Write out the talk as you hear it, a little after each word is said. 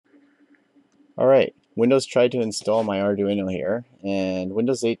Alright, Windows tried to install my Arduino here, and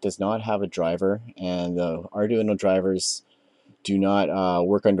Windows 8 does not have a driver, and the Arduino drivers do not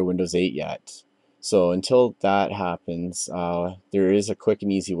work under Windows 8 yet. So until that happens, there is a quick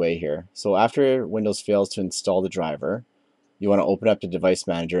and easy way here. So after Windows fails to install the driver, you want to open up the device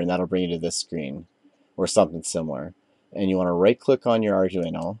manager, and that'll bring you to this screen, or something similar. And you want to right click on your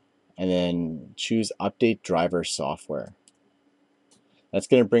Arduino, and then choose Update Driver Software. That's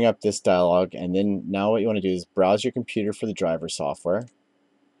going to bring up this dialog, and then now what you want to do is browse your computer for the driver software,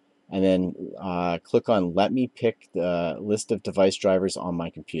 and then click on Let me pick the list of device drivers on my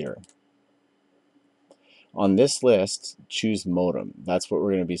computer. On this list, choose modem. That's what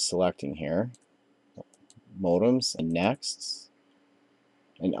we're going to be selecting here. Modems, and next.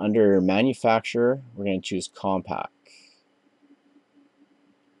 And under manufacturer, we're going to choose compact.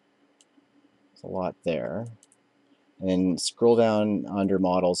 There's a lot there. And then scroll down under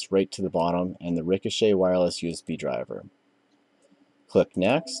models right to the bottom and the Ricochet wireless USB driver. Click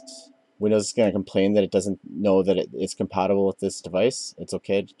next. Windows is going to complain that it doesn't know that it's compatible with this device. It's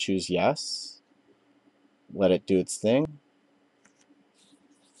okay to choose yes. Let it do its thing.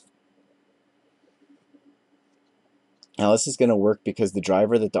 Now this is going to work because the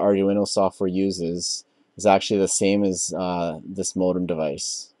driver that the Arduino software uses is actually the same as this modem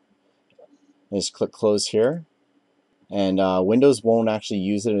device. Just click close here. And Windows won't actually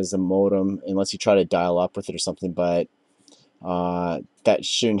use it as a modem unless you try to dial up with it or something, but that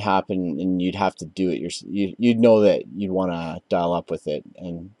shouldn't happen, and you'd have to do it. You'd know that you'd want to dial up with it,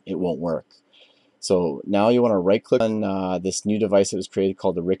 and it won't work. So now you want to right click on this new device that was created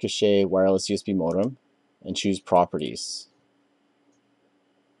called the Ricochet wireless USB modem, and choose Properties.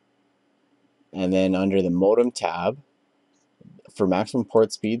 And then under the Modem tab, for maximum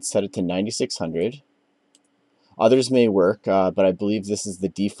port speed, set it to 9600. Others may work, but I believe this is the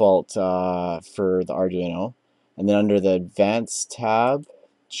default for the Arduino. And then under the Advanced tab,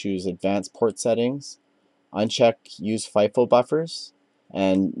 choose Advanced Port Settings, uncheck Use FIFO Buffers,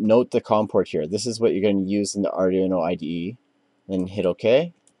 and note the COM port here. This is what you're going to use in the Arduino IDE. Then hit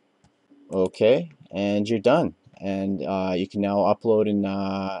OK. OK, and you're done. And you can now upload and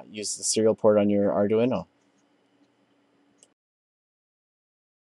use the serial port on your Arduino.